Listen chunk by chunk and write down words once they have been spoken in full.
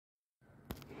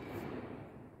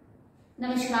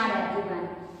Namaskar everyone.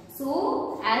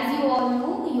 So as you all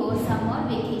know, your summer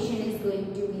vacation is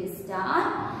going to be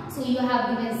start. So you have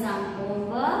given some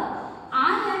homework.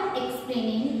 I am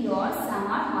explaining your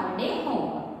summer holiday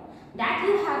homework that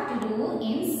you have to do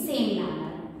in same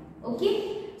manner.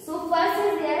 Okay. So first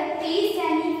is there, paste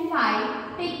any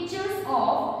 5 pictures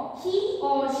of he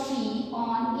or she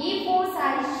on A4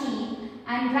 size sheet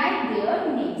and write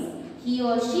their names. He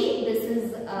or she, this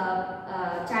is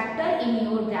a chapter in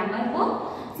your grammar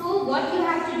book. So what you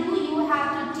have to do, you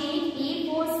have to take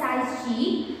A4 size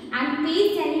sheet and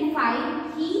paste any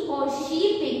 5 he or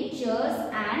she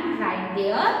pictures and write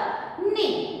their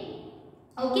name.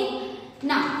 Okay.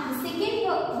 Now the second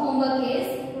homework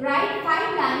is write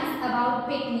 5 lines about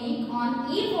picnic on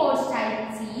A4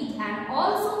 size sheet and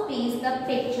also paste the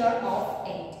picture of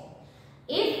it.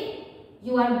 If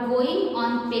you are going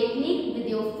on picnic with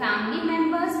your family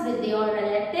members, with your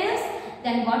relatives,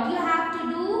 then what you have to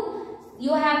do?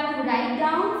 You have to write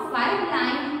down 5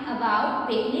 lines about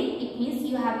picnic. It means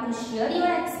you have to share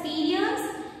your experience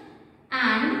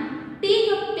and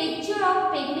take a picture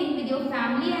of picnic with your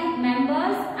family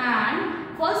members,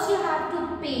 and first you have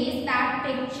to paste that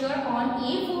picture on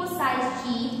A4 size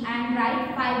sheet and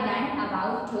write 5 lines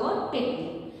about your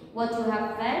picnic. What you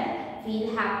have felt,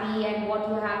 feel happy, and what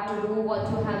you have to do, what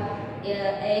you have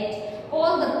ate,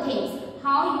 all the things,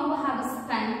 how you have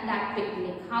spent that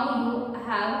picnic, how you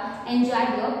have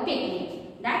enjoyed your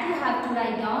picnic, that you have to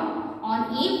write down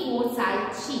on A4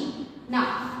 size sheet.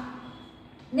 Now,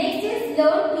 next is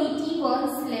learn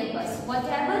PT1 syllabus.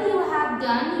 Whatever you have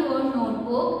done your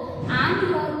notebook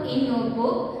and in your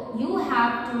book, you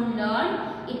have to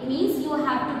learn. It means you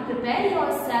have to prepare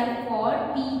yourself for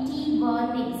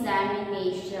PT1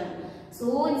 examination.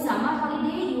 So in summer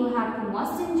holiday you have to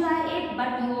must enjoy it,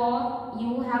 but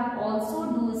you have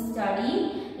also do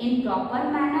study in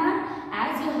proper manner,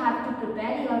 as you have to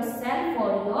prepare yourself for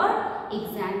your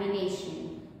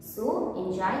examination. So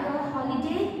enjoy your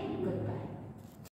holiday.